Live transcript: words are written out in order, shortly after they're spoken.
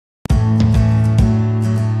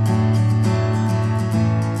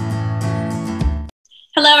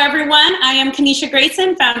Hello, everyone. I am Kanisha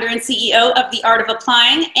Grayson, founder and CEO of The Art of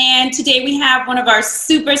Applying. And today we have one of our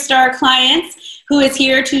superstar clients who is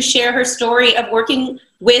here to share her story of working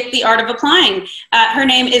with The Art of Applying. Her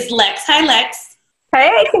name is Lexx. Hi, Lexx.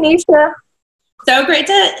 Hey, Kanisha. So great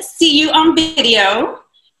to see you on video.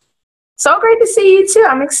 So great to see you too.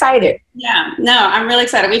 I'm excited. Yeah, no, I'm really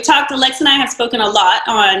excited. We've talked, Lexx and I have spoken a lot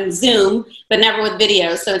on Zoom, but never with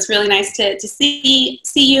video. So it's really nice to see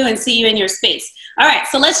you and see you in your space. All right,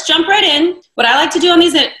 so let's jump right in. What I like to do on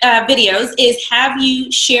these videos is have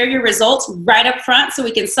you share your results right up front so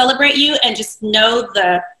we can celebrate you and just know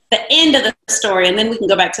the end of the story, and then we can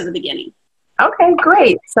go back to the beginning. Okay,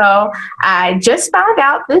 great. So I just found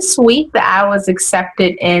out this week that I was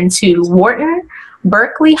accepted into Wharton,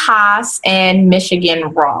 Berkeley Haas, and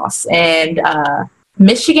Michigan Ross. And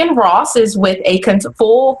Michigan Ross is with a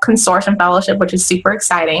full consortium fellowship, which is super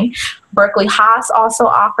exciting. Berkeley Haas also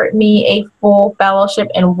offered me a full fellowship,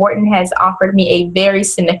 and Wharton has offered me a very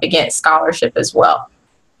significant scholarship as well.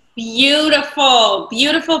 Beautiful,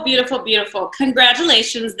 beautiful, beautiful, beautiful.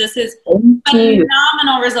 Congratulations. This is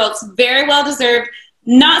phenomenal results. Very well deserved.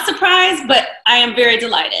 Not surprised, but I am very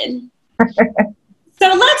delighted.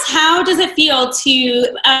 So Lexx, how does it feel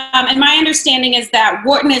to, and my understanding is that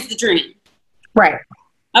Wharton is the dream. Right.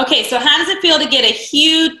 Okay, so how does it feel to get a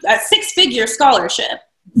huge, six-figure scholarship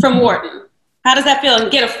from Wharton? How does that feel? And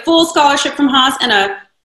get a full scholarship from Haas and a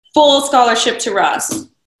full scholarship to Ross?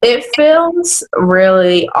 It feels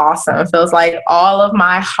really awesome. It feels like all of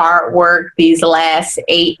my hard work these last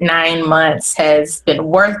 8-9 months has been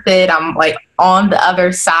worth it. I'm like on the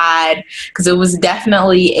other side because it was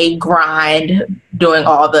definitely a grind doing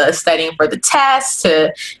all the studying for the tests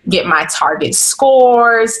to get my target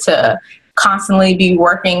scores, to constantly be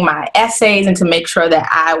working my essays, and to make sure that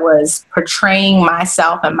I was portraying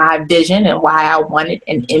myself and my vision and why I wanted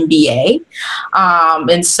an MBA.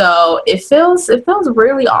 And so it feels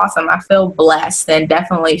really awesome. I feel blessed and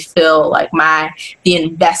definitely feel like the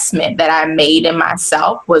investment that I made in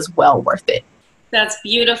myself was well worth it. That's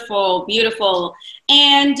beautiful, beautiful.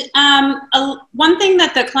 And one thing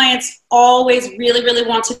that the clients always really, really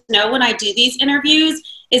want to know when I do these interviews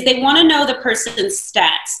is they want to know the person's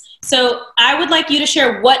stats. So I would like you to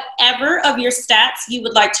share whatever of your stats you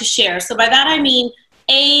would like to share. So by that I mean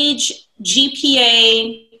age,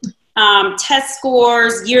 GPA, test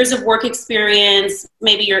scores, years of work experience,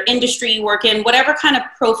 maybe your industry you work in, whatever kind of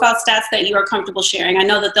profile stats that you are comfortable sharing. I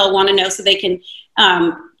know that they'll want to know so they can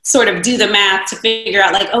sort of do the math to figure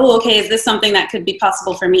out like, oh, okay, is this something that could be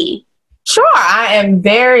possible for me? Sure. I am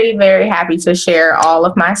very, very happy to share all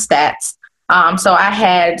of my stats.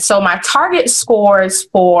 So my target scores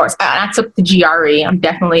I took the GRE. I'm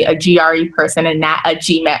definitely a GRE person and not a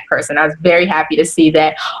GMAT person. I was very happy to see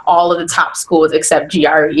that all of the top schools accept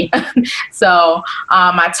GRE. So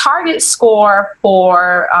my target score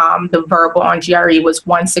for the verbal on GRE was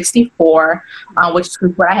 164, which is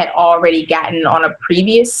what I had already gotten on a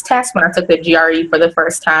previous test when I took the GRE for the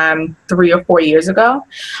first time 3 or 4 years ago.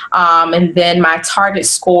 And then my target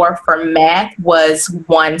score for math was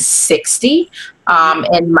 160.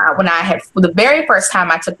 And for the very first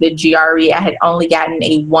time I took the GRE, I had only gotten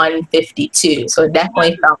a 152. So it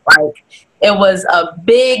definitely felt like it was a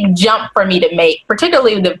big jump for me to make,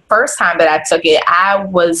 particularly the first time that I took it. I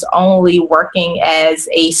was only working as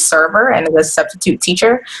a server and as a substitute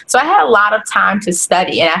teacher. So I had a lot of time to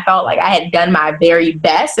study, and I felt like I had done my very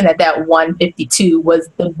best, and that 152 was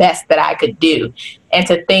the best that I could do. And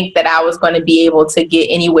to think that I was going to be able to get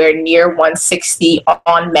anywhere near 160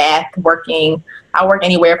 on math, I work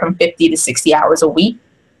anywhere from 50 to 60 hours a week.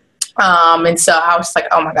 And so I was like,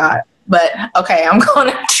 oh my God. But okay, I'm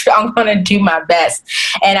gonna do my best,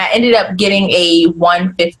 and I ended up getting a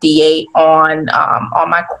 158 on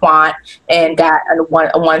my quant, and got a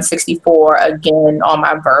 164 again on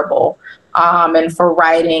my verbal. And for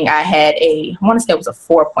writing, I had I want to say it was a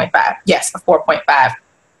 4.5. Yes, a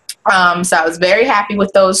 4.5. So I was very happy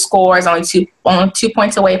with those scores. Only 2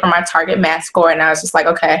 points away from my target math score, and I was just like,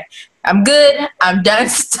 okay, I'm good. I'm done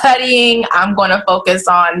studying. I'm going to focus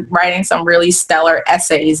on writing some really stellar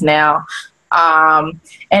essays now. And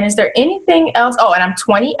is there anything else? Oh, and I'm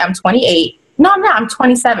 28. No, I'm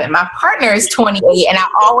 27. My partner is 28, and I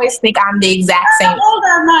always think I'm the exact same. How old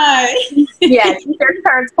am I? Yeah, she just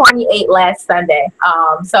turned 28 last Sunday.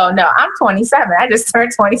 So no, I'm 27. I just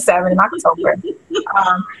turned 27 in October.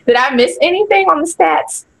 Did I miss anything on the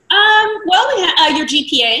stats? Well, we had your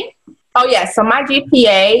GPA. Oh, yes. So my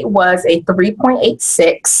GPA was a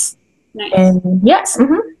 3.86. Nice. And yes.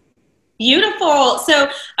 Mm-hmm. Beautiful. So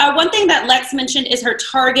one thing that Lex mentioned is her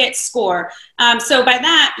target score. So by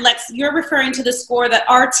that, Lex, you're referring to the score that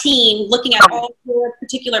our team, looking at all your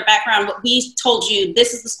particular background, what we told you,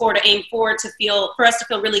 this is the score to aim for us to feel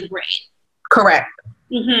really great. Correct.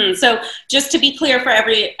 So just to be clear for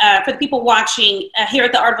the people watching here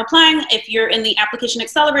at the Art of Applying, if you're in the application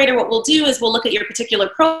accelerator, what we'll do is we'll look at your particular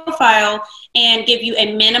profile and give you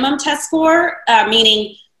a minimum test score,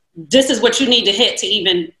 meaning this is what you need to hit to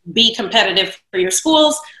even be competitive for your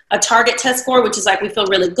schools, a target test score, which is like we feel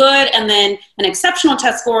really good, and then an exceptional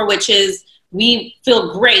test score, which is we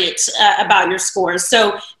feel great about your scores.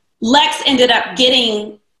 So Lex ended up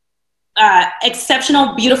getting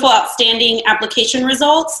exceptional, beautiful, outstanding application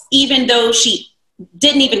results, even though she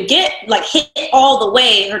didn't even hit all the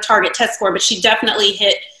way her target test score, but she definitely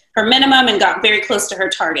hit her minimum and got very close to her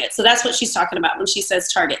target. So that's what she's talking about when she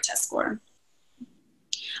says target test score.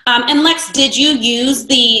 And Lex, did you use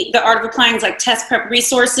the Art of Applying's like test prep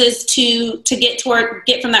resources to get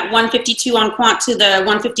from that 152 on quant to the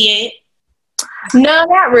 158? No,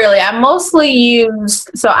 not really. I used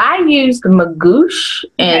Magoosh,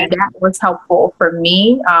 and that was helpful for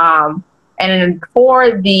me. And for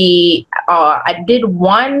I did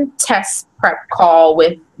one test prep call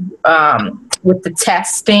with the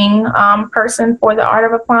testing person for the Art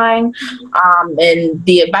of Applying, and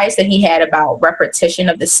the advice that he had about repetition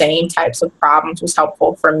of the same types of problems was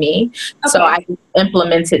helpful for me. Okay. So I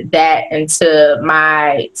implemented that into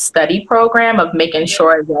my study program of making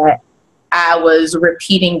sure that I was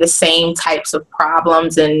repeating the same types of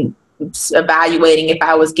problems and evaluating if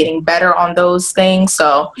I was getting better on those things.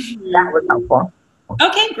 So that was helpful.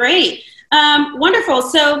 Okay, great. Wonderful.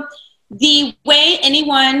 So the way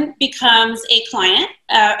anyone becomes a client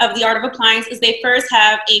of the Art of Applying is they first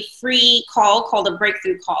have a free call called a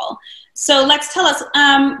breakthrough call. So Lex, tell us,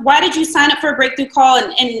 why did you sign up for a breakthrough call,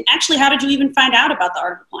 and actually how did you even find out about the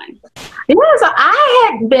Art of Applying? Yeah, so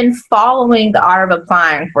I had been following the Art of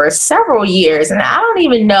Applying for several years, and I don't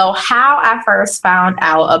even know how I first found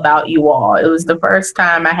out about you all. It was the first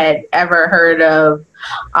time I had ever heard of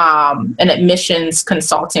an admissions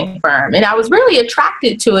consulting firm. And I was really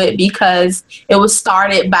attracted to it because it was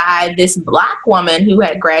started by this Black woman who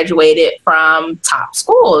had graduated from top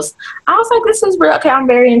schools. I was like, this is real. Okay, I'm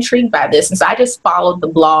very intrigued by this. And so I just followed the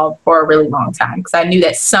blog for a really long time because I knew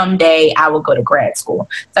that someday I would go to grad school.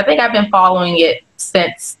 So I think I've been following it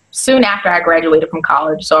since soon after I graduated from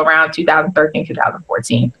college. So around 2013,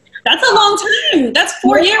 2014. That's a long time. That's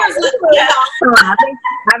 4 years. Yeah.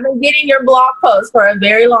 I've been getting your blog posts for a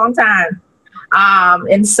very long time.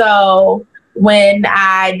 And so when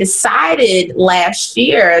I decided last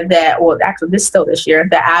year this year,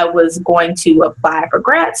 that I was going to apply for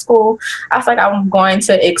grad school, I was like, I'm going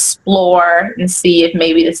to explore and see if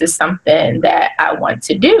maybe this is something that I want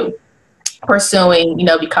to do, pursuing,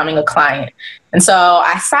 becoming a client. And so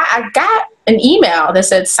I got an email that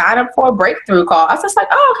said sign up for a breakthrough call. I was just like,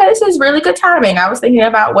 oh, okay, this is really good timing. I was thinking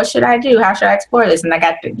about what should I do? How should I explore this? And I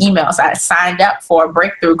got the email. So I signed up for a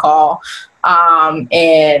breakthrough call and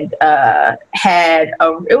it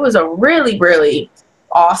was a really, really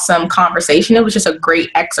awesome conversation. It was just a great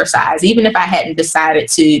exercise. Even if I hadn't decided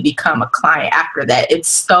to become a client after that, it's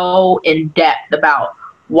so in depth about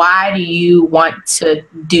why do you want to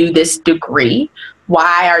do this degree?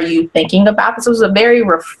 Why are you thinking about this? It was a very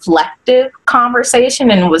reflective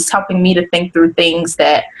conversation and was helping me to think through things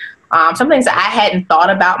that, some things that I hadn't thought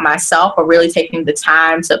about myself or really taking the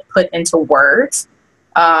time to put into words.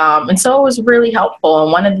 And so it was really helpful.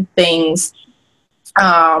 And one of the things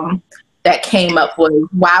that came up was,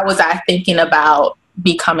 why was I thinking about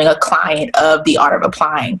becoming a client of the Art of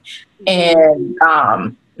Applying? And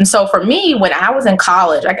so for me, when I was in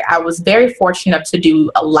college, I was very fortunate to do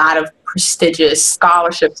a lot of prestigious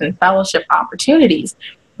scholarships and fellowship opportunities.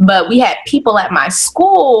 But we had people at my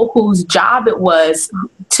school whose job it was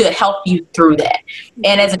to help you through that.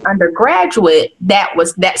 And as an undergraduate, that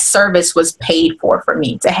service was paid for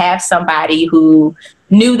me, to have somebody who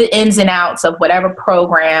knew the ins and outs of whatever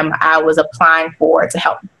program I was applying for to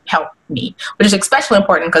help me, which is especially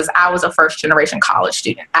important because I was a first generation college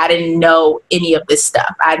student. I didn't know any of this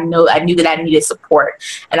stuff. I knew that I needed support,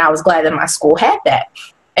 and I was glad that my school had that.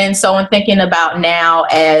 And so in thinking about now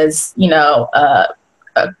as,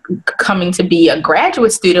 coming to be a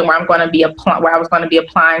graduate student where I was going to be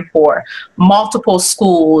applying for multiple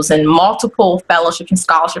schools and multiple fellowship and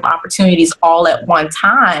scholarship opportunities all at one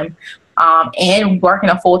time, and working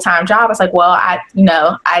a full-time job, I was like, well, I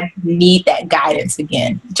need that guidance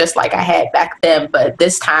again, just like I had back then. But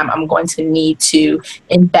this time I'm going to need to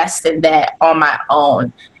invest in that on my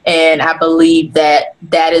own. And I believe that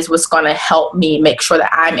that is what's going to help me make sure that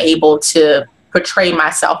I'm able to portray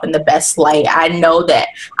myself in the best light. I know that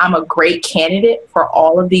I'm a great candidate for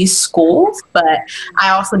all of these schools, but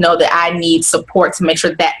I also know that I need support to make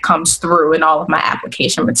sure that comes through in all of my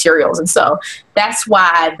application materials. And so that's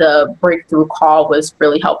why the breakthrough call was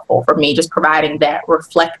really helpful for me, just providing that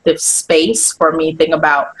reflective space for me to think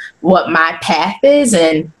about what my path is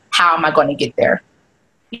and how am I going to get there.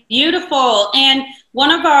 Beautiful. And one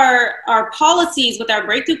of our policies with our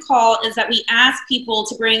breakthrough call is that we ask people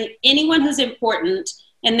to bring anyone who's important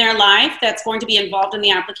in their life that's going to be involved in the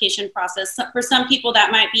application process. So for some people,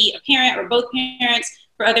 that might be a parent or both parents.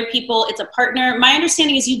 For other people, it's a partner. My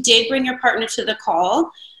understanding is you did bring your partner to the call.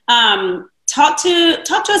 Talk to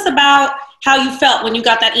us about how you felt when you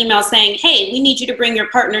got that email saying, hey, we need you to bring your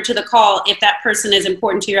partner to the call if that person is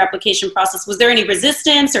important to your application process. Was there any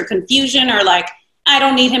resistance or confusion or like, I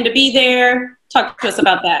don't need him to be there? Talk to us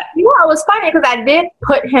about that. Yeah, it was funny because I did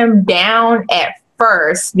put him down at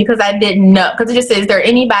first because I didn't know, because it just says, is there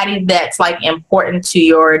anybody that's like important to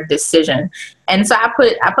your decision? And so I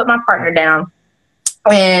put my partner down.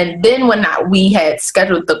 And then when we had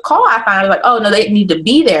scheduled the call, I found out like, oh no, they need to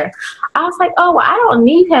be there. I was like, oh, well, I don't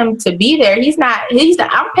need him to be there.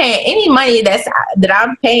 I'm paying any money that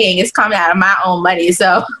I'm paying is coming out of my own money.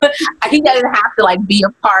 So he doesn't have to like be a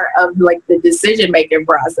part of like the decision-making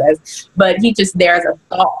process, but he's just there as a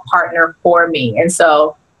thought partner for me. And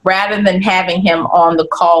so rather than having him on the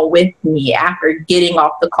call with me, after getting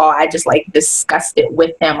off the call, I just like discussed it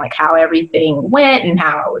with him, like how everything went and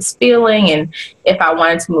how I was feeling and if I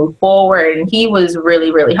wanted to move forward. And he was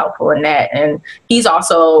really, really helpful in that. And he's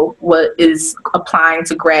also is applying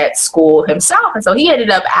to grad school himself. And so he ended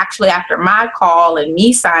up actually, after my call and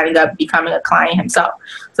me signing up, becoming a client himself.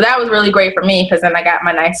 So that was really great for me because then I got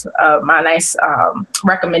my nice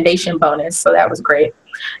recommendation bonus. So that was great.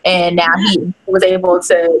 And now he was able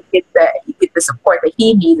to get the support that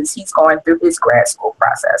he needs as he's going through his grad school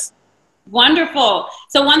process. Wonderful.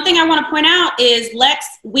 So one thing I want to point out is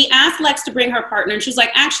we asked Lexx to bring her partner and she was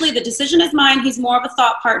like, actually, the decision is mine. He's more of a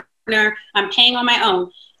thought partner. I'm paying on my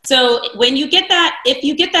own. So when you get that, if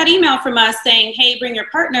you get that email from us saying, hey, bring your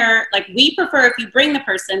partner, like we prefer if you bring the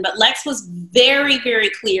person, but Lexx was very, very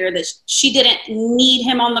clear that she didn't need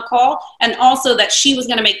him on the call and also that she was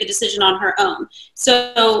going to make the decision on her own.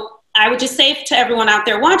 So I would just say to everyone out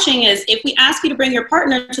there watching is if we ask you to bring your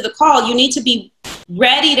partner to the call, you need to be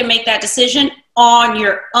ready to make that decision on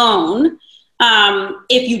your own.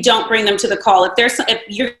 If you don't bring them to the call, if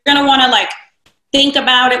you're going to want to like think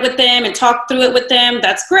about it with them and talk through it with them,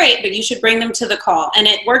 that's great, but you should bring them to the call. And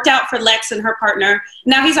it worked out for Lexx and her partner.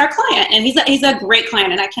 Now he's our client and he's a great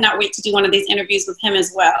client and I cannot wait to do one of these interviews with him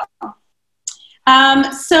as well.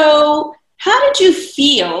 So how did you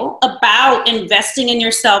feel about investing in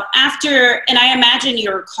yourself after, and I imagine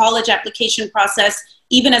your college application process,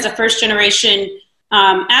 even as a first generation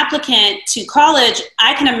applicant to college,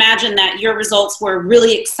 I can imagine that your results were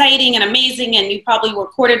really exciting and amazing and you probably were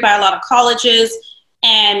courted by a lot of colleges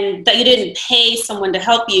and that you didn't pay someone to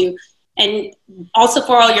help you. And also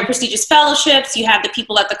for all your prestigious fellowships, you had the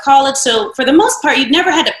people at the college. So for the most part, you've never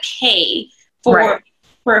had to pay for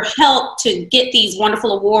help to get these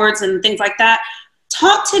wonderful awards and things like that.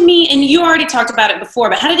 Talk to me, and you already talked about it before,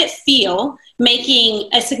 but how did it feel making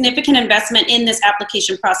a significant investment in this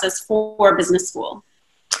application process for business school?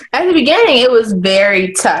 At the beginning, it was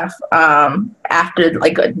very tough. After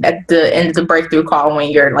like at the end of the breakthrough call,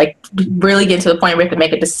 when you're like really getting to the point where you have to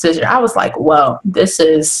make a decision, I was like, whoa, this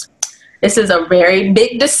is a very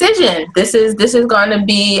big decision. This is going to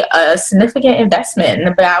be a significant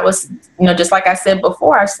investment. But I was, just like I said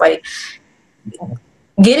before, I was like,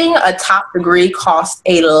 getting a top degree costs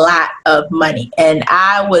a lot of money. And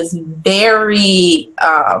I was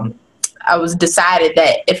decided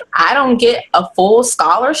that if I don't get a full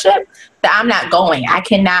scholarship, that I'm not going. I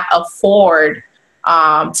cannot afford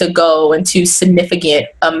to go into significant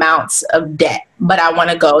amounts of debt, but I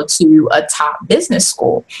want to go to a top business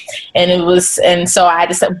school. So I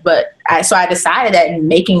decided that in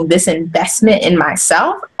making this investment in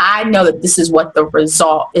myself, I know that this is what the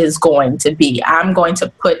result is going to be. I'm going to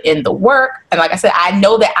put in the work. And like I said, I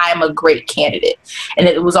know that I'm a great candidate. And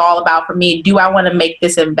it was all about, for me, do I want to make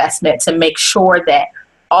this investment to make sure that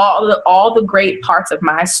all the great parts of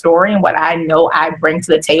my story and what I know I bring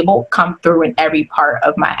to the table come through in every part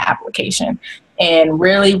of my application, and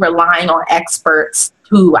really relying on experts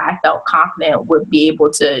who I felt confident would be able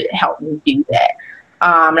to help me do that.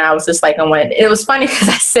 And I was just like, it was funny because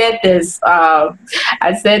I said this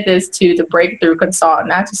to the breakthrough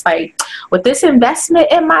consultant. I was just like, with this investment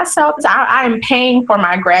in myself, I am paying for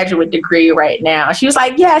my graduate degree right now. She was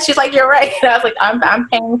like, yeah, she's like, you're right. And I was like, I'm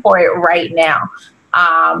paying for it right now.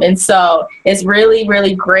 And so it's really,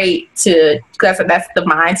 really great because that's the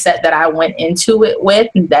mindset that I went into it with.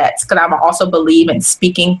 And that's because I also believe in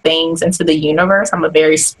speaking things into the universe. I'm a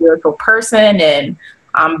very spiritual person, and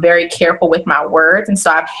I'm very careful with my words. And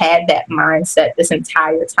so I've had that mindset this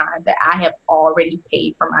entire time that I have already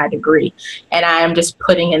paid for my degree. And I am just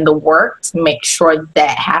putting in the work to make sure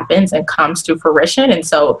that happens and comes to fruition. And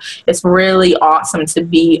so it's really awesome to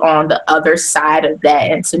be on the other side of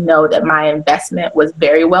that and to know that my investment was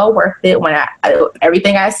very well worth it when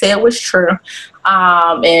everything I said was true.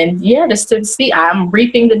 And yeah, just to see, I'm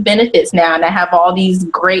reaping the benefits now, and I have all these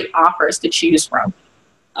great offers to choose from.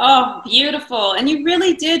 Oh, beautiful. And you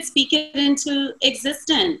really did speak it into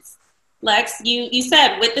existence. Lexx, you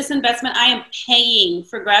said, with this investment, I am paying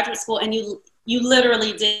for graduate school, and you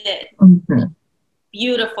literally did. Mm-hmm.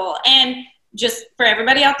 Beautiful. And just for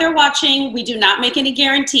everybody out there watching, we do not make any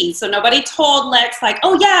guarantees. So nobody told Lexx like,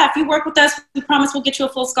 oh yeah, if you work with us, we promise we'll get you a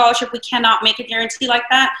full scholarship. We cannot make a guarantee like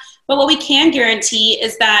that. But what we can guarantee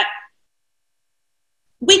is that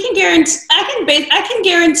I can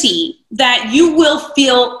guarantee that you will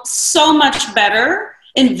feel so much better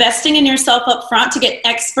investing in yourself up front to get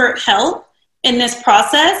expert help in this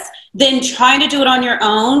process than trying to do it on your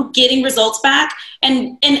own, getting results back,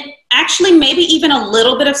 and actually maybe even a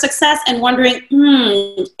little bit of success and wondering,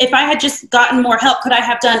 if I had just gotten more help, could I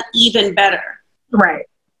have done even better? Right.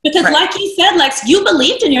 Because like you said, Lexx, you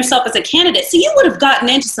believed in yourself as a candidate, so you would have gotten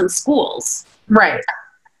into some schools. Right.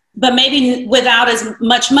 But maybe without as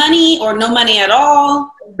much money or no money at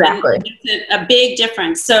all. Exactly. It's a big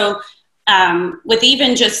difference. So with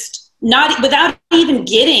even just without even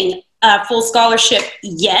getting a full scholarship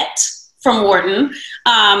yet from Wharton,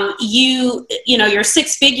 you know, your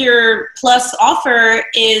 6-figure plus offer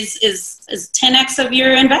is 10x of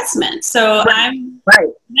your investment. So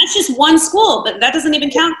that's just one school, but that doesn't even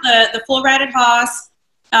count the full ride at Haas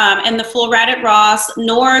and the full ride at Ross,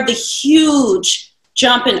 nor the huge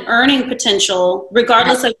jump in earning potential,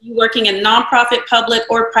 regardless of you working in nonprofit, public,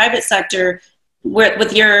 or private sector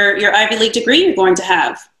with your Ivy League degree you're going to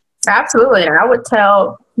have. Absolutely. And I would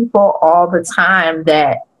tell people all the time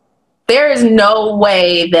that there is no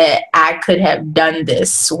way that I could have done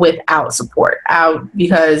this without support.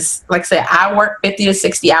 Because, like I said, I work 50 to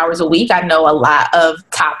 60 hours a week. I know a lot of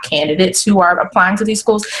top candidates who are applying to these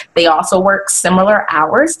schools. They also work similar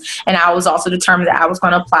hours. And I was also determined that I was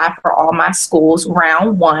going to apply for all my schools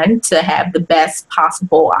round one to have the best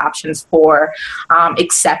possible options for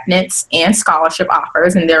acceptance and scholarship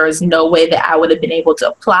offers. And there is no way that I would have been able to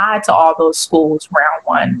apply to all those schools round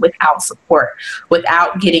one without support,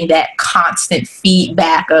 without getting that constant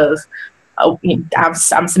feedback of, I'm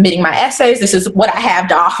submitting my essays, this is what I have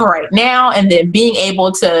to offer right now, and then being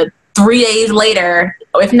able to 3 days later,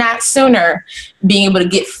 or if not sooner, being able to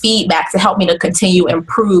get feedback to help me to continue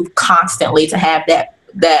improve constantly, to have that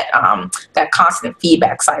constant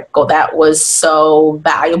feedback cycle. That was so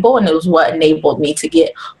valuable, and it was what enabled me to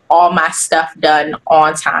get all my stuff done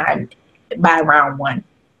on time by round one.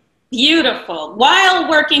 Beautiful. While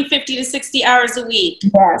working 50 to 60 hours a week.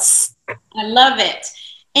 Yes. I love it.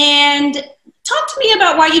 And talk to me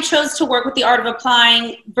about why you chose to work with the Art of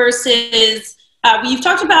Applying versus, you've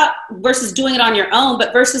talked about versus doing it on your own,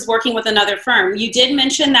 but versus working with another firm. You did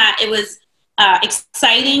mention that it was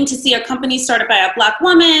exciting to see a company started by a Black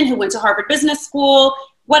woman who went to Harvard Business School.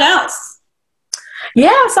 What else?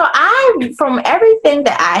 Yeah, so from everything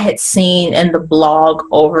that I had seen in the blog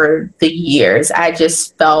over the years, I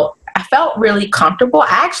felt really comfortable. I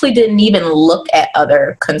actually didn't even look at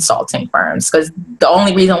other consulting firms, because the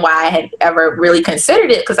only reason why I had ever really considered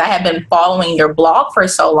it, because I had been following your blog for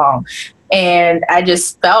so long. And I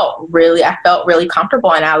felt really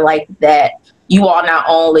comfortable. And I liked that you all not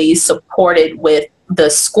only supported with the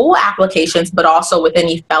school applications, but also with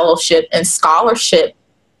any fellowship and scholarship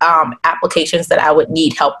applications that I would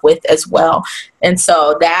need help with as well. And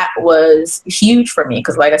so that was huge for me,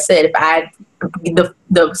 because like I said,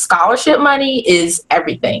 the scholarship money is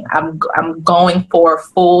everything. I'm going for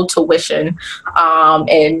full tuition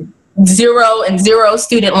and zero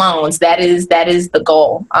student loans. That is the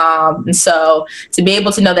goal. And so to be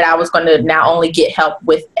able to know that I was going to not only get help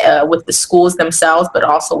with the schools themselves, but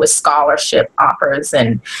also with scholarship offers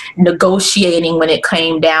and negotiating when it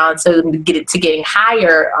came down to getting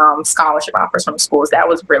higher scholarship offers from schools, that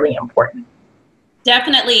was really important.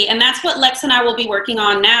 Definitely. And that's what Lexx and I will be working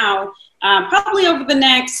on now, probably over the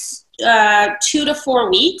next 2 to 4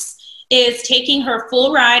 weeks is taking her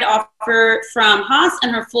full ride offer from Haas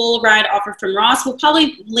and her full ride offer from Ross. We'll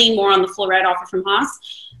probably lean more on the full ride offer from Haas,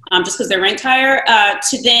 just because they're ranked higher,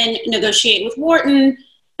 to then negotiate with Wharton.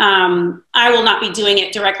 I will not be doing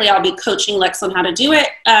it directly. I'll be coaching Lexx on how to do it,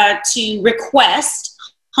 to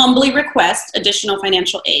humbly request additional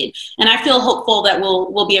financial aid. And I feel hopeful that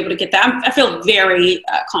we'll be able to get that. I feel very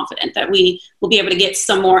confident that we will be able to get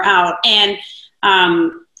some more out. And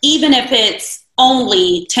even if it's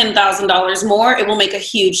only $10,000 more, it will make a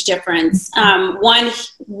huge difference.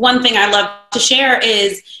 One thing I love to share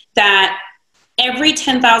is that every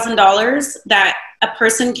 $10,000 that a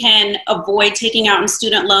person can avoid taking out in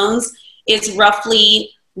student loans is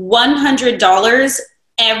roughly $100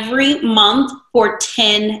 every month for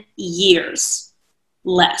 10 years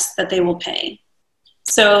less that they will pay.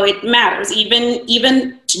 So it matters,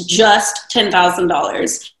 even to just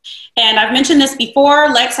 $10,000. And I've mentioned this before,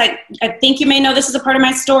 Lexx, I think you may know this is a part of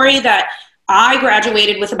my story, that I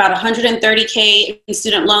graduated with about $130K in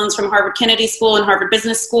student loans from Harvard Kennedy School and Harvard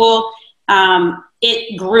Business School.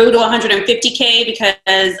 It grew to $150K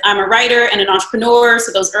because I'm a writer and an entrepreneur.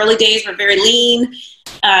 So those early days were very lean,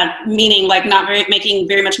 meaning like making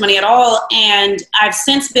very much money at all. And I've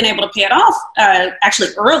since been able to pay it off actually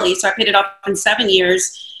early. So I paid it off in 7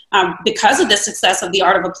 years because of the success of the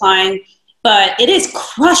art of applying. But it is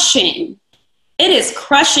crushing. It is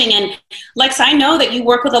crushing. And Lexx, I know that you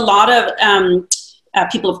work with a lot of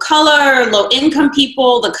people of color, low income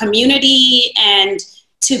people, the community, and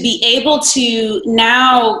to be able to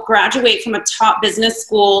now graduate from a top business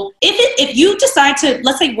school, if you decide to,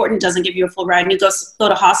 let's say Wharton doesn't give you a full ride and you go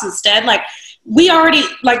to Haas instead, like we already,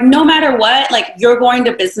 like no matter what, like you're going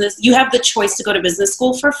to business, you have the choice to go to business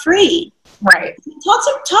school for free. Right.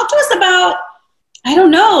 Talk to us about, I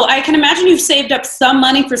don't know, I can imagine you've saved up some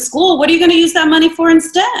money for school. What are you going to use that money for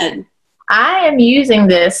instead? I am using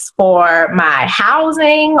this for my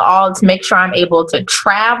housing, all to make sure I'm able to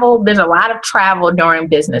travel. There's a lot of travel during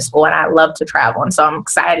business school, and I love to travel. And so I'm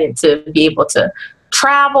excited to be able to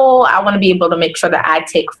travel. I want to be able to make sure that I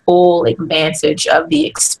take full advantage of the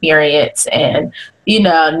experience and, you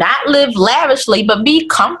know, not live lavishly, but be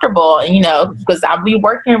comfortable, you know, because I'll be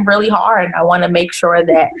working really hard. I want to make sure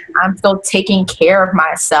that I'm still taking care of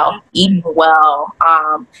myself, eating well,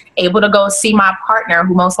 able to go see my partner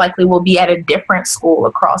who most likely will be at a different school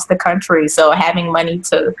across the country. So having money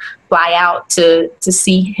to fly out to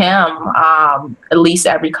see him at least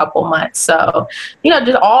every couple months. So, you know,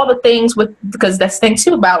 just all the things because that's the thing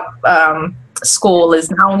too about school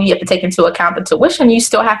is not only you have to take into account the tuition, you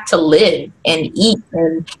still have to live and eat,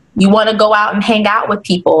 and you want to go out and hang out with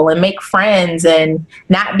people and make friends and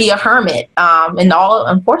not be a hermit. And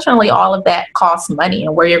unfortunately, all of that costs money,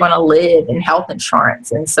 and where you're going to live and health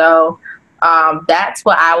insurance. And so that's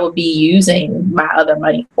what I will be using my other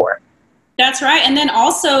money for. That's right. And then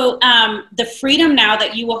also the freedom now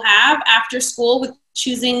that you will have after school with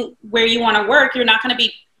choosing where you want to work. You're not going to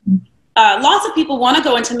be lots of people want to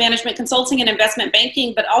go into management consulting and investment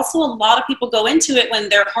banking, but also a lot of people go into it when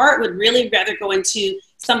their heart would really rather go into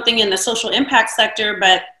something in the social impact sector,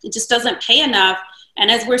 but it just doesn't pay enough.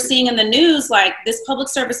 And as we're seeing in the news, like this public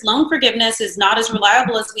service loan forgiveness is not as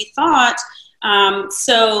reliable as we thought.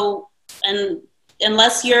 And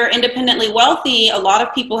unless you're independently wealthy, a lot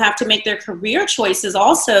of people have to make their career choices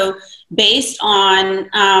also based on,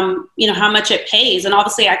 you know, how much it pays. And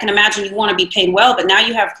obviously I can imagine you want to be paid well, but now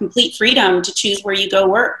you have complete freedom to choose where you go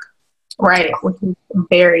work. Right. Which is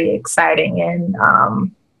very exciting. And,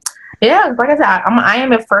 yeah, like I said, I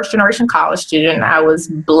am a first generation college student. I was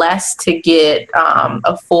blessed to get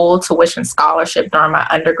a full tuition scholarship during my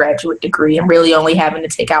undergraduate degree, and really only having to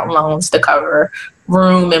take out loans to cover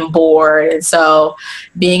room and board. And so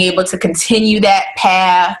being able to continue that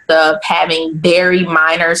path of having very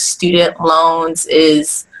minor student loans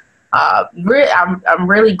is I'm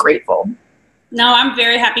really grateful. No, I'm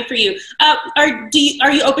very happy for you. Are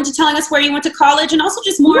you open to telling us where you went to college, and also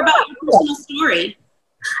just more about your personal story?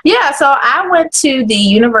 Yeah, so I went to the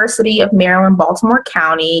University of Maryland, Baltimore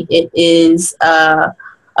County. It is a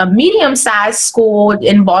medium-sized school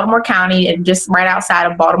in Baltimore County and just right outside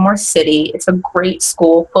of Baltimore City. It's a great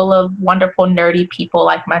school full of wonderful, nerdy people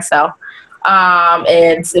like myself.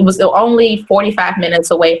 And it was only 45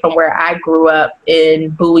 minutes away from where I grew up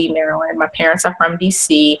in Bowie, Maryland. My parents are from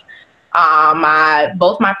DC.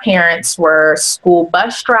 Both my parents were school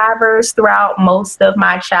bus drivers throughout most of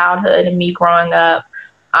my childhood and me growing up.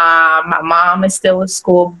 My mom is still a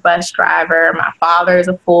school bus driver. My father is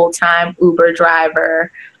a full-time Uber driver.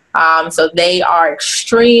 So they are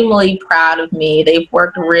extremely proud of me. They've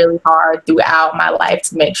worked really hard throughout my life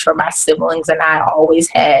to make sure my siblings and I always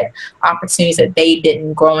had opportunities that they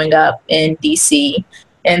didn't growing up in DC.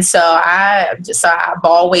 And so I've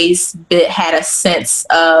always had a sense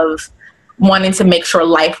of wanting to make sure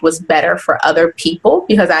life was better for other people,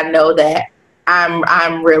 because I know that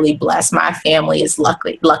I'm really blessed. My family is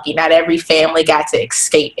lucky. Not every family got to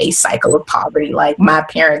escape a cycle of poverty like my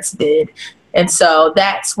parents did. And so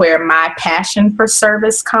that's where my passion for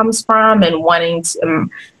service comes from, and wanting to,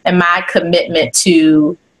 and my commitment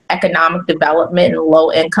to economic development in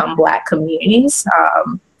low-income Black communities.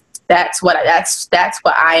 That's what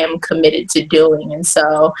I am committed to doing, and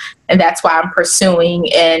that's why I'm pursuing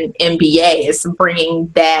an MBA, is bringing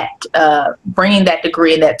that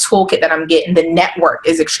degree and that toolkit that I'm getting. The network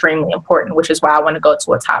is extremely important, which is why I want to go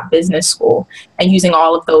to a top business school, and using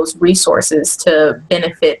all of those resources to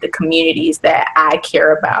benefit the communities that I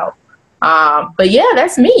care about. But yeah,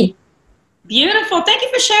 that's me. Beautiful. Thank you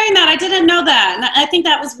for sharing that. I didn't know that. And I think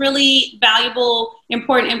that was really valuable,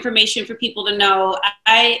 important information for people to know.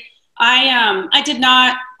 I did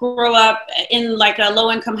not grow up in like a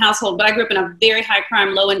low-income household, but I grew up in a very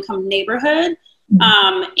high-crime, low-income neighborhood.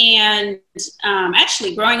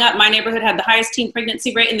 Actually, growing up, my neighborhood had the highest teen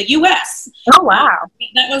pregnancy rate in the U.S. Oh, wow.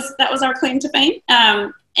 That was our claim to fame.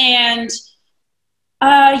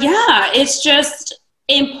 It's just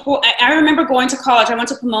important. I remember going to college. I went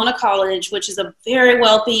to Pomona College, which is a very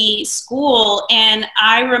wealthy school, and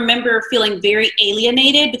I remember feeling very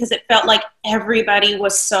alienated because it felt like everybody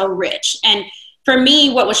was so rich. And for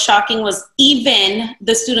me, what was shocking was even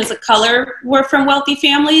the students of color were from wealthy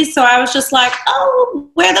families. So I was just like, oh,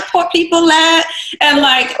 where the poor people at? And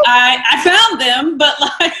like, I found them, but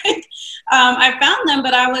like,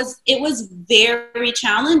 it was very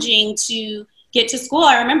challenging to get to school.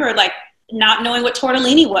 I remember like not knowing what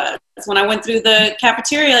tortellini was when I went through the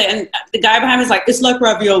cafeteria, and the guy behind me was like, it's like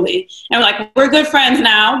ravioli. And I'm like, we're good friends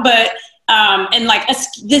now, but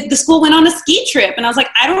the school went on a ski trip, and I was like,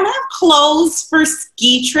 I don't have clothes for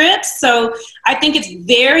ski trips. So I think it's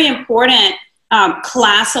very important,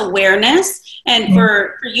 class awareness, and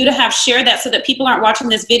for you to have shared that so that people aren't watching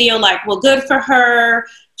this video like, well, good for her.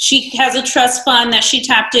 She has a trust fund that she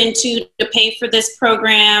tapped into to pay for this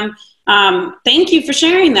program. Thank you for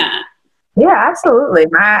sharing that. Yeah, absolutely.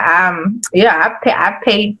 I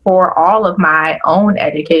paid for all of my own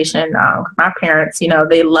education. My parents,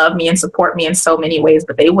 they love me and support me in so many ways,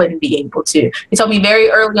 but they wouldn't be able to. They told me very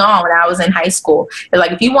early on when I was in high school, they're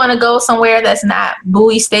like, if you want to go somewhere that's not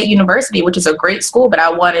Bowie State University, which is a great school, but I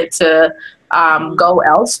wanted to go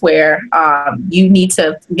elsewhere, you need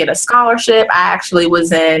to get a scholarship. I actually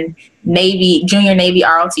was in junior Navy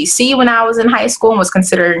ROTC when I was in high school and was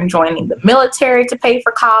considering joining the military to pay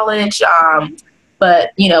for college. But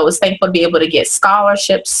was thankful to be able to get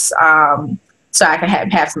scholarships, so I could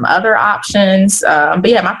have some other options. But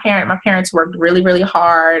yeah, my parents worked really, really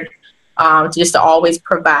hard just to always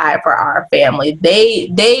provide for our family.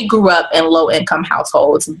 They grew up in low income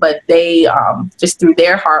households, but they just through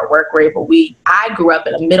their hard work I grew up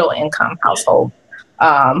in a middle income household.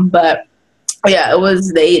 But yeah, it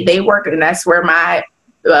was they worked, and that's where my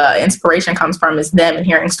inspiration comes from, is them, and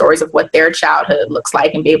hearing stories of what their childhood looks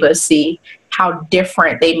like, and be able to see how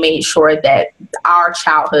different they made sure that our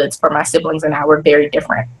childhoods for my siblings and I were very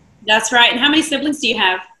different. That's right. And how many siblings do you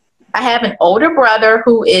have? I have an older brother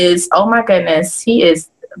who is, oh my goodness, he is,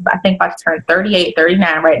 I think, about to turn 38,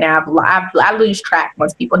 39 right now. I lose track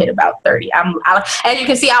once people hit about 30. As you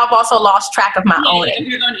can see, I've also lost track of my own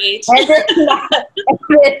age.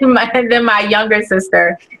 And then my younger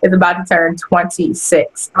sister is about to turn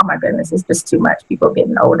 26. Oh my goodness, it's just too much. People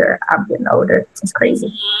getting older. I'm getting older. It's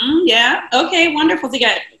crazy. Yeah. Okay. Wonderful to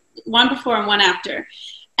get one before and one after.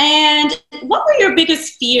 And what were your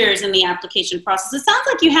biggest fears in the application process? It sounds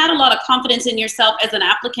like you had a lot of confidence in yourself as an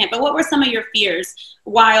applicant, but what were some of your fears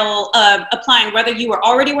while applying, whether you were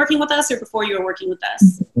already working with us or before you were working with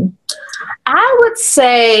us? I would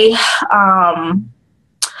say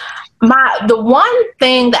the one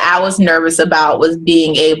thing that I was nervous about was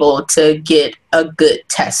being able to get a good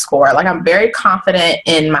test score. Like, I'm very confident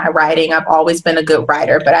in my writing. I've always been a good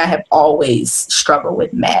writer, but I have always struggled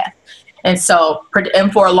with math. And so,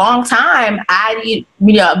 for a long time, I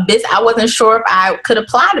wasn't sure if I could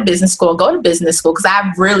apply to business school and go to business school, because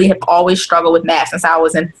I really have always struggled with math since I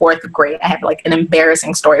was in 4th grade. I have like an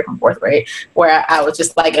embarrassing story from 4th grade where I was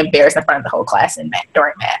just like embarrassed in front of the whole class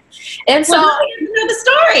during math. And so, you know the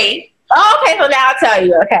story. Okay, so now I'll tell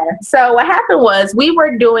you. Okay, so what happened was we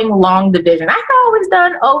were doing long division. I had always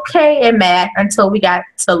done okay in math until we got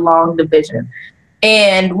to long division.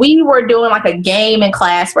 And we were doing like a game in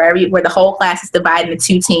class where the whole class is divided into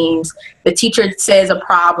two teams. The teacher says a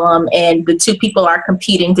problem and the two people are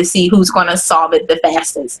competing to see who's going to solve it the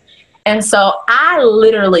fastest. And so I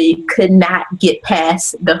literally could not get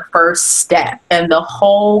past the first step, and the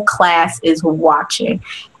whole class is watching.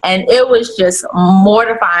 And it was just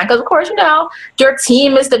mortifying because, of course, you know, your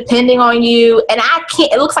team is depending on you. And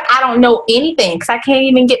it looks like I don't know anything because I can't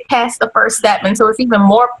even get past the first step. And so it's even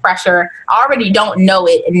more pressure. I already don't know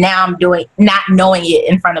it. And now I'm not knowing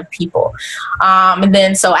it in front of people. And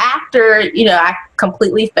then so after, you know, I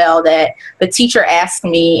completely failed that, the teacher asked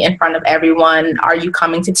me in front of everyone, "Are you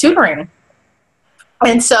coming to tutoring?"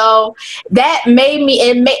 And so that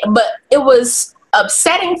but it was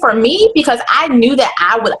upsetting for me because I knew that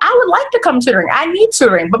I would like to come tutoring. I need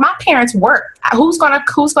tutoring, but my parents work. Who's gonna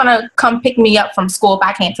come pick me up from school if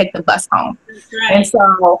I can't take the bus home? Right. And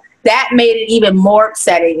so that made it even more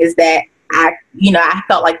upsetting, is that I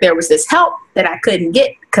felt like there was this help that I couldn't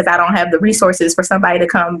get because I don't have the resources for somebody to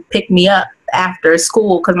come pick me up after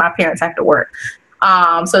school because my parents have to work.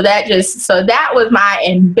 So that was my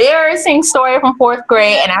embarrassing story from 4th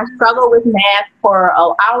grade, and I struggled with math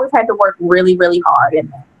I always had to work really, really hard.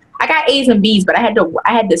 And I got A's and B's, but I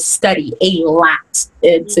had to study a lot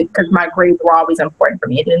because my grades were always important for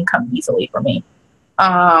me. It didn't come easily for me.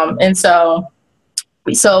 And so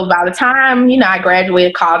by the time, you know, I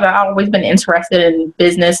graduated college, I've always been interested in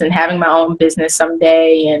business and having my own business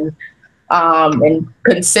someday, and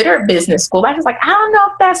consider business school. I was like, I don't know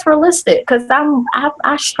if that's realistic because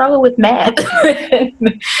I struggle with math.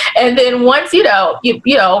 And then once, you know,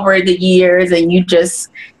 over the years, and you just,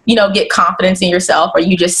 you know, get confidence in yourself, or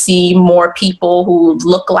you just see more people who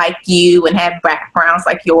look like you and have backgrounds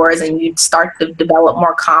like yours, and you start to develop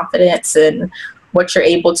more confidence in what you're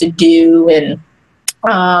able to do. And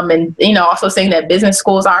you know, also saying that business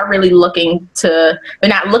schools are really they're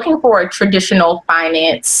not looking for a traditional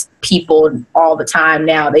finance people all the time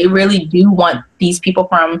now. They really do want these people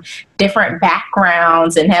from different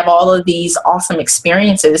backgrounds and have all of these awesome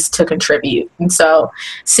experiences to contribute. And so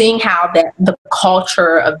seeing how the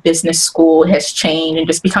culture of business school has changed, and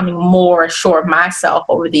just becoming more sure of myself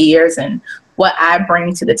over the years and what I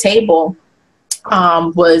bring to the table,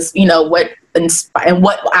 was, you know, and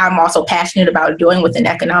what I'm also passionate about doing within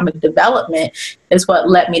economic development is what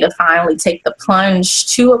led me to finally take the plunge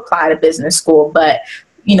to apply to business school. But,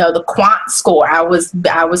 you know, the quant score, I was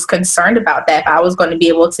concerned about that. If I was going to be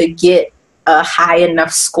able to get a high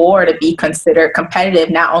enough score to be considered competitive,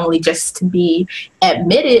 not only just to be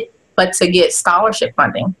admitted, but to get scholarship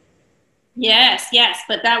funding. Yes,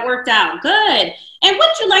 but that worked out. Good. And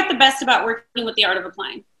what did you like the best about working with the Art of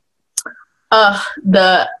Applying?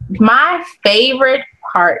 My favorite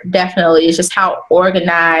part definitely is just how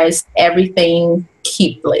organized everything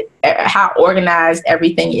is,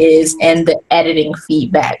 and the editing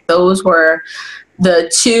feedback. Those were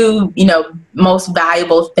the two, you know, most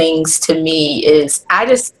valuable things to me. Is I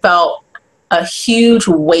just felt a huge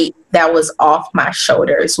weight that was off my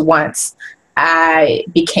shoulders once I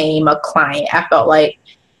became a client. I felt like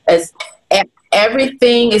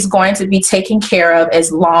everything is going to be taken care of as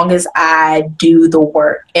long as I do the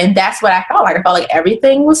work. And that's what I felt like. I felt like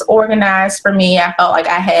everything was organized for me. I felt like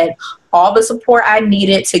I had all the support I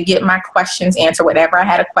needed to get my questions answered. Whenever I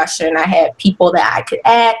had a question, I had people that I could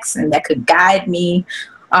ask and that could guide me.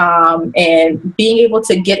 And being able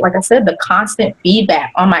to get, like I said, the constant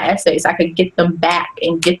feedback on my essays, I could get them back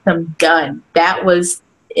and get them done. That was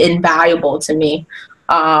invaluable to me.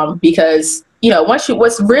 Because, you know, what's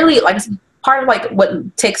really like part of like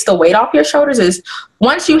what takes the weight off your shoulders is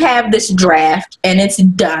once you have this draft and it's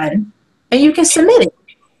done and you can submit it.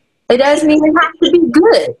 It doesn't even have to be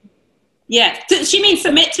good. Yeah, she means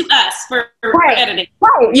submit to us for editing.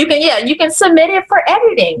 Right, you can submit it for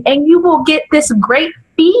editing, and you will get this great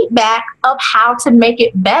feedback of how to make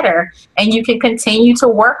it better, and you can continue to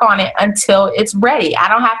work on it until it's ready. I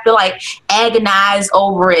don't have to like agonize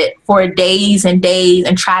over it for days and days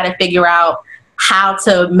and try to figure out how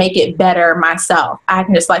to make it better myself. I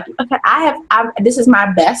can just like, okay, this is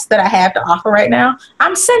my best that I have to offer right now.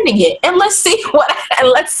 I'm sending it, and let's see what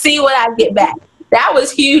I get back. That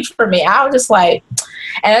was huge for me. I was just like,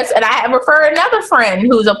 and I refer another friend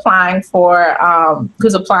who's applying for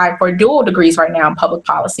dual degrees right now in public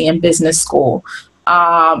policy and business school.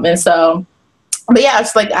 And so, but yeah,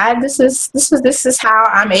 it's like this is how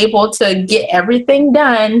I'm able to get everything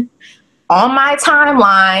done on my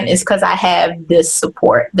timeline, is because I have this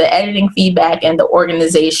support, the editing feedback and the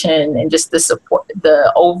organization and just the support,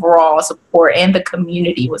 the overall support, and the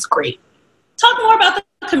community was great. Talk more about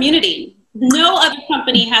the community. no other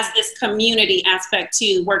company has this community aspect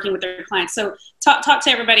to working with their clients. So talk to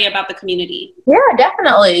everybody about the community. Yeah,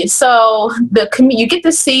 definitely. So you get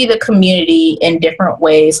to see the community in different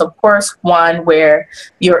ways. Of course, one where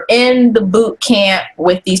you're in the boot camp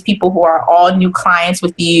with these people who are all new clients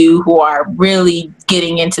with you, who are really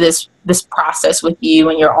getting into this process with you,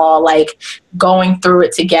 and you're all like going through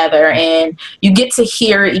it together, and you get to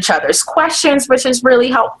hear each other's questions, which is really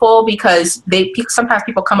helpful because sometimes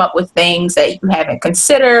people come up with things that you haven't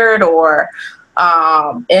considered, or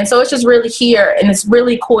and so it's just really here, and it's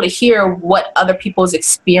really cool to hear what other people's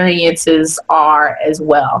experiences are as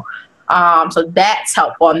well. So that's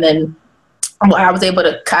helpful. And then I was able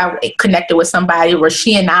to kind of connect with somebody where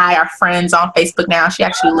she and I are friends on Facebook now. She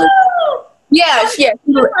actually lives. Yeah, yeah.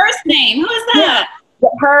 Her first name. Who is that? Yeah.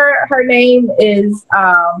 Her name is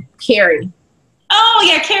Carrie. Oh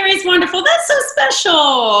yeah, Carrie's wonderful. That's so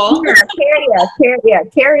special.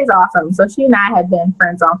 Carrie's awesome. So she and I have been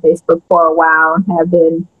friends on Facebook for a while and have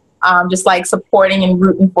been just like supporting and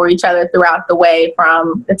rooting for each other throughout the way,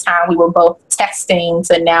 from the time we were both testing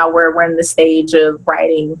to now we're in the stage of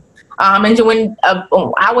writing. And when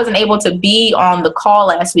I wasn't able to be on the call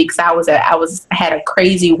last week because I had a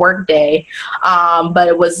crazy work day, but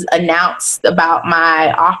it was announced about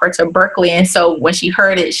my offer to Berkeley, and so when she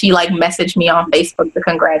heard it, she like messaged me on Facebook to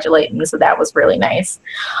congratulate me. So that was really nice.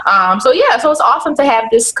 So it's awesome to have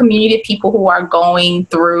this community of people who are going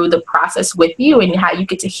through the process with you, and how you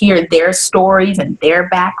get to hear their stories and their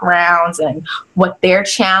backgrounds and what their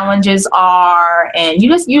challenges are, and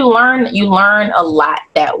you learn a lot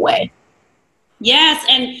that way. Yes,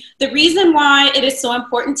 and the reason why it is so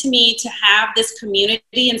important to me to have this community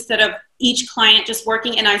instead of each client just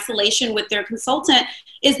working in isolation with their consultant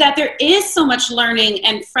is that there is so much learning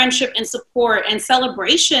and friendship and support and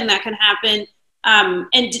celebration that can happen.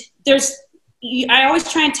 And I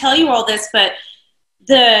always try and tell you all this, but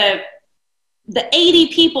the 80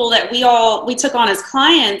 people that we took on as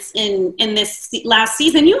clients in this last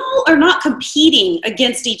season, you all are not competing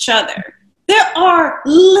against each other. There are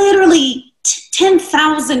literally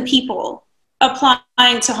 10,000 people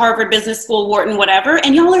applying to Harvard Business School, Wharton, whatever,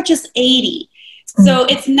 and y'all are just 80. So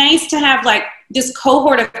it's nice to have like this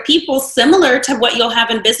cohort of people similar to what you'll have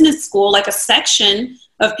in business school, like a section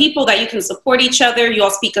of people that you can support each other. You all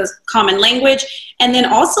speak a common language. And then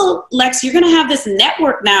also, Lexx, you're going to have this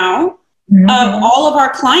network now of all of our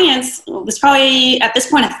clients. There's probably at this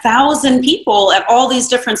point 1,000 people at all these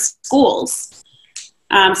different schools.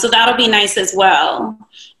 So that'll be nice as well.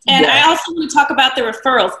 And I also want to talk about the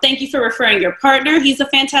referrals. Thank you for referring your partner. He's a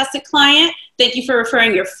fantastic client. Thank you for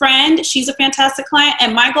referring your friend. She's a fantastic client.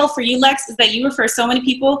 And my goal for you, Lexx, is that you refer so many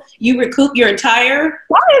people, you recoup your entire...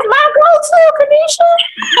 What is my goal too, Kanisha?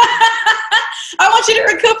 I want you to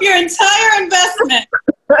recoup your entire investment.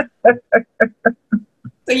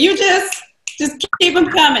 So you just keep them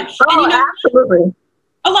coming. Oh, and absolutely.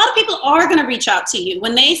 A lot of people are going to reach out to you.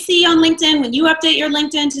 When they see on LinkedIn, when you update your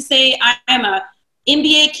LinkedIn to say, I am a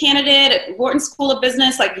MBA candidate at Wharton School of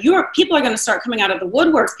Business, like people are going to start coming out of the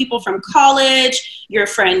woodworks. People from college, your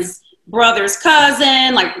friend's brother's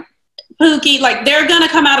cousin, like Pookie, like they're going to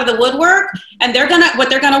come out of the woodwork, and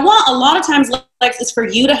what they're going to want a lot of times, Lexx, is for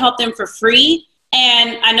you to help them for free.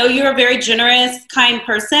 And I know you're a very generous, kind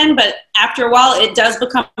person, but after a while it does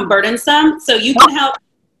become burdensome. So you can help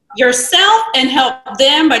yourself and help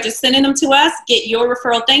them by just sending them to us, get your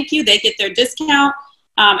referral thank you, they get their discount.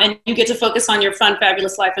 And you get to focus on your fun,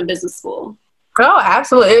 fabulous life in business school. Oh,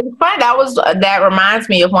 absolutely. It's fun. That reminds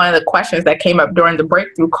me of one of the questions that came up during the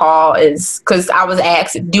breakthrough call, is because I was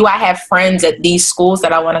asked, do I have friends at these schools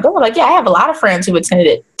that I want to go? Like, yeah, I have a lot of friends who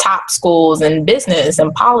attended top schools in business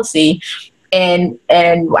and policy. And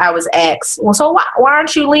I was asked, well, so why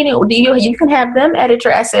aren't you leaning? You can have them edit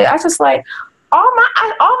your essay. I was just like, all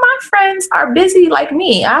my friends are busy like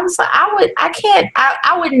me. I was like,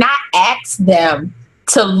 I would not ask them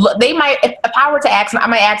to look. They might, if I were to ask them, I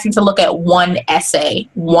might ask them to look at one essay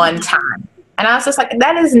one time. And I was just like,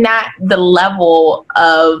 that is not the level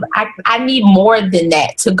of, I need more than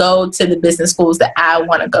that to go to the business schools that I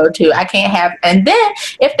want to go to. I can't have, and then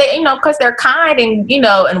if they, because they're kind and,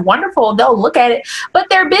 and wonderful, they'll look at it, but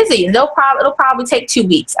they're busy. It'll probably take 2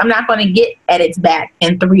 weeks. I'm not going to get edits back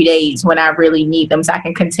in 3 days when I really need them, so I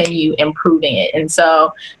can continue improving it. And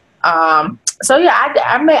so, I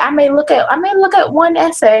may look at one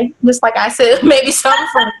essay, just like I said, maybe some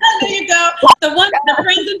from. There you go. The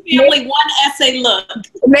friends and family one essay look.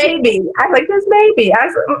 Maybe I like this. Maybe I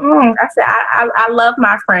said I love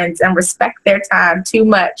my friends and respect their time too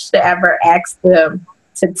much to ever ask them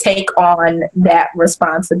to take on that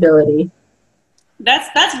responsibility.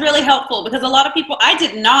 That's really helpful, because a lot of people, I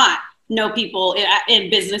did not know people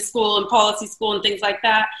in business school and policy school and things like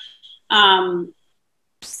that.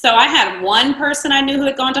 So I had one person I knew who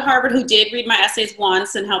had gone to Harvard who did read my essays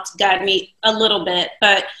once and helped guide me a little bit.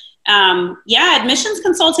 But yeah, admissions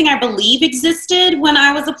consulting, I believe, existed when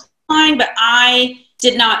I was applying, but I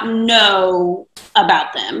did not know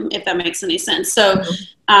about them, if that makes any sense. So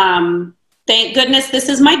thank goodness this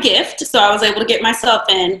is my gift. So I was able to get myself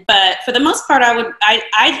in. But for the most part,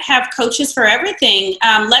 I have coaches for everything.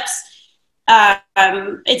 Lexx,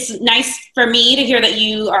 it's nice for me to hear that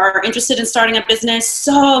you are interested in starting a business.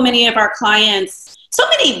 So many of our clients, so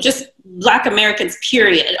many just Black Americans,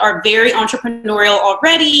 period, are very entrepreneurial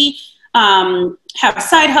already, have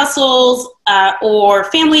side hustles or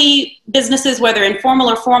family businesses, whether informal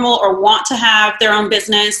or formal, or want to have their own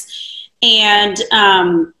business. And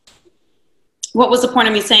what was the point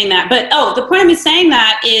of me saying that? But, the point of me saying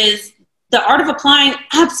that is the art of applying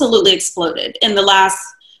absolutely exploded in the last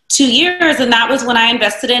 2 years, and that was when I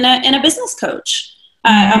invested in a business coach,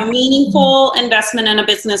 a meaningful investment in a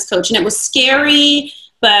business coach. And it was scary,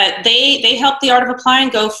 but they helped the art of applying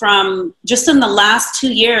go from just in the last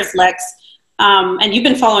 2 years, Lexx, and you've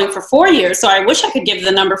been following for 4 years, so I wish I could give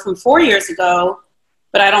the number from 4 years ago,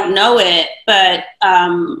 but I don't know it. But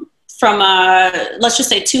from let's just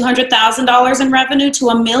say $200,000 in revenue to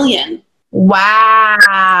 $1 million.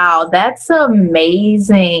 Wow, that's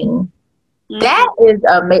amazing. That is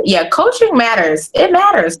amazing. Yeah, coaching matters. It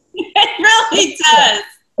matters. It really does.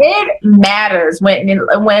 It matters when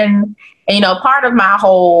part of my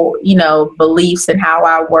whole, beliefs and how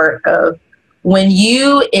I work of when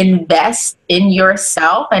you invest in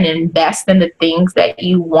yourself and invest in the things that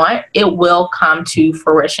you want, it will come to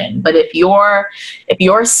fruition. But if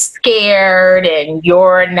you're scared and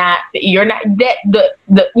you're not that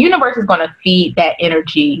the universe is going to feed that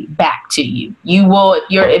energy back to you. You will,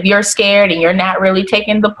 if you're scared and you're not really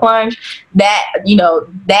taking the plunge, that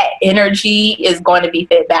energy is going to be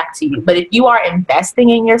fed back to you. But if you are investing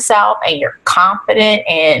in yourself and you're confident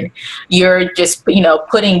and you're just,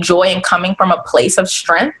 putting joy and coming from a place of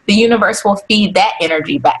strength, the universe will feed that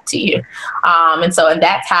energy back to you. And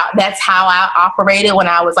that's how I operated when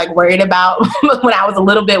I was worried about, when I was a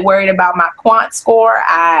little bit worried about my quant score.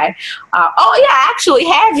 I actually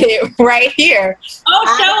have it right here.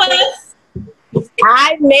 Oh, show us.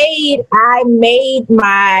 I made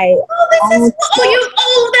my.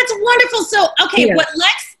 That's wonderful. So, okay, yeah. What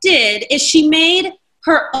Lexx did is she made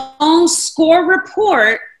her own score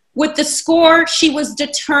report with the score she was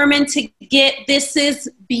determined to get. This is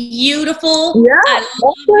beautiful. Yeah, I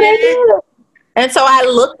love it. And so I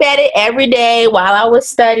looked at it every day while I was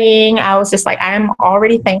studying. I was just I am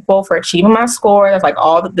already thankful for achieving my score. That's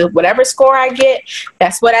all the whatever score I get,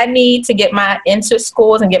 that's what I need to get into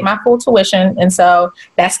schools and get my full tuition. And so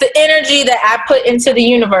that's the energy that I put into the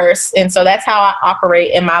universe. And so that's how I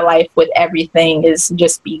operate in my life with everything, is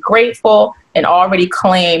just be grateful and already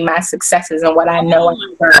claim my successes and what I know and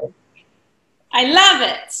learn. I love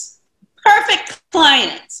it. Perfect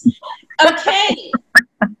client. Okay.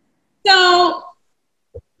 So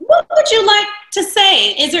what would you like to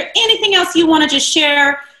say? Is there anything else you want to just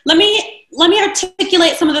share? Let me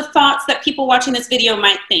articulate some of the thoughts that people watching this video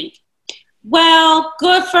might think. Well,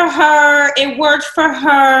 good for her. It worked for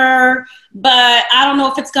her, but I don't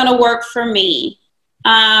know if it's going to work for me.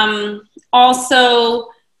 Also,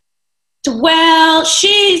 well,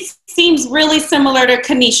 she seems really similar to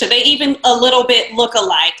Kanisha. They even a little bit look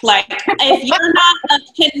alike. If you're not a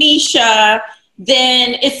Kanisha,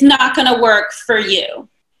 then it's not going to work for you.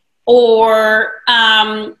 Or,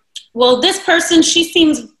 well, this person, she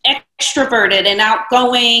seems extroverted and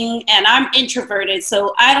outgoing, and I'm introverted,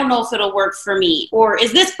 so I don't know if it'll work for me. Or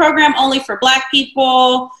is this program only for Black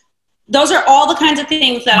people? Those are all the kinds of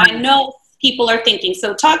things that I know people are thinking.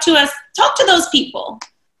 So talk to those people.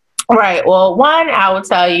 Right. Well, one, I will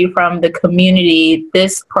tell you from the community,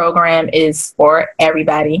 this program is for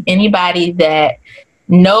everybody. Anybody that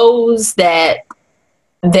knows that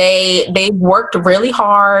they've worked really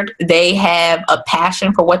hard, they have a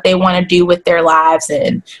passion for what they want to do with their lives,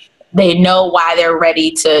 and they know why they're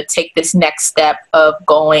ready to take this next step of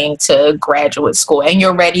going to graduate school, and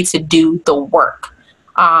you're ready to do the work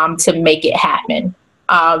to make it happen.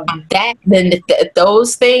 If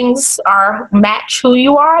those things match who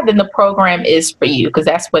you are, then the program is for you, because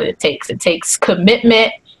that's what it takes. It takes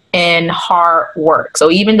commitment and hard work.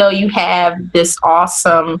 So even though you have this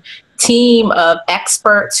awesome team of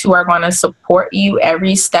experts who are going to support you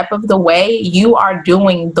every step of the way, you are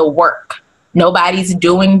doing the work. Nobody's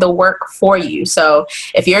doing the work for you. So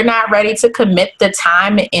if you're not ready to commit the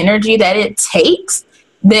time and energy that it takes,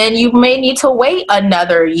 then you may need to wait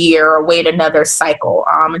another year or wait another cycle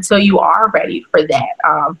until you are ready for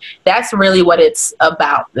that. That's really what it's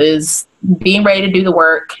about, is being ready to do the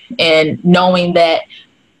work and knowing that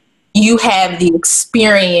you have the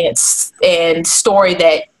experience and story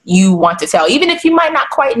that you want to tell. Even if you might not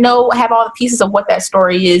quite have all the pieces of what that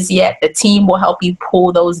story is yet, the team will help you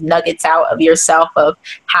pull those nuggets out of yourself of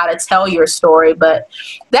how to tell your story. But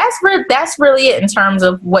that's really it in terms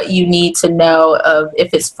of what you need to know of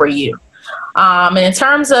if it's for you. And in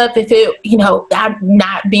terms of if it, I'm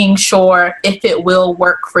not being sure if it will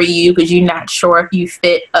work for you because you're not sure if you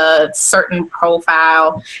fit a certain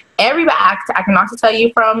profile. Everybody, I can also tell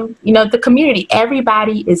you from, the community,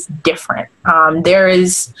 everybody is different. There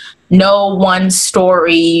is no one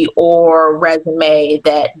story or resume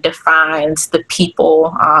that defines the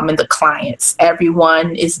people and the clients.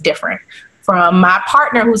 Everyone is different. From my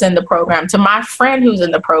partner who's in the program to my friend who's in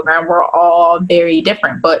the program, we're all very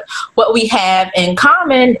different. But what we have in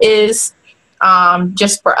common is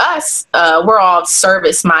just for us, we're all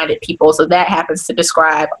service-minded people. So that happens to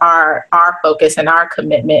describe our focus and our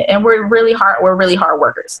commitment. And we're really hard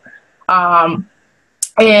workers.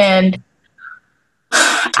 And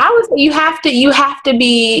I would say you have to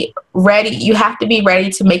be ready. You have to be ready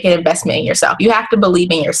to make an investment in yourself. You have to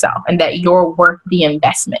believe in yourself and that you're worth the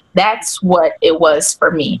investment. That's what it was for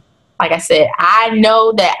me. Like I said, I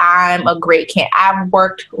know that I'm a great candidate. I've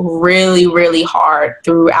worked really, really hard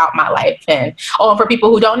throughout my life. And for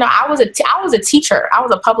people who don't know, I was a teacher. I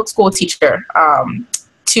was a public school teacher.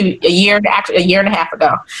 A year and a half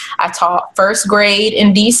ago. I taught first grade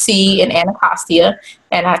in DC in Anacostia,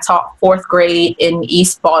 and I taught fourth grade in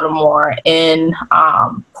East Baltimore in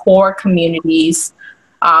poor communities,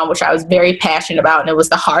 which I was very passionate about, and it was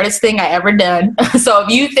the hardest thing I ever done. So if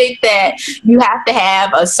you think that you have to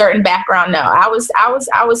have a certain background, no. I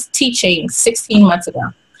was teaching 16 months ago.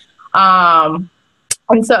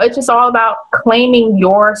 And so it's just all about claiming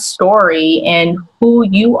your story and who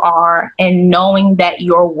you are and knowing that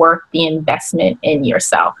you're worth the investment in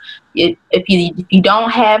yourself. If you don't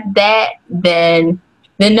have that, then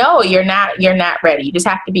no, you're not ready. You just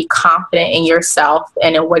have to be confident in yourself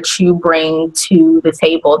and in what you bring to the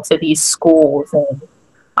table to these schools.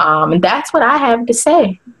 And that's what I have to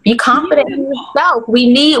say. Be confident in yourself.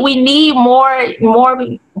 We need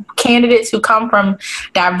more candidates who come from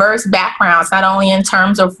diverse backgrounds, not only in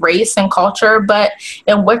terms of race and culture, but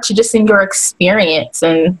in in your experience.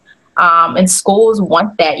 And schools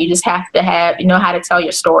want that. You just have to know how to tell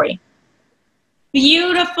your story.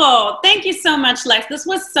 Beautiful. Thank you so much, Lexx. This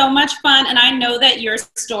was so much fun. And I know that your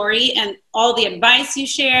story and all the advice you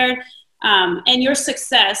shared and your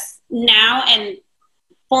success now and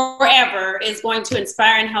forever is going to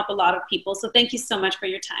inspire and help a lot of people. So thank you so much for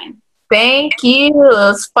your time. Thank you. It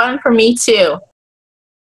was fun for me too.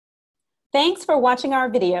 Thanks for watching our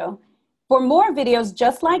video. For more videos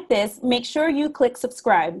just like this, make sure you click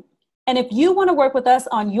subscribe. And if you want to work with us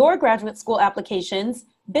on your graduate school applications,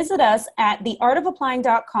 visit us at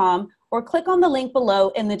theartofapplying.com or click on the link below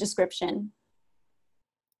in the description.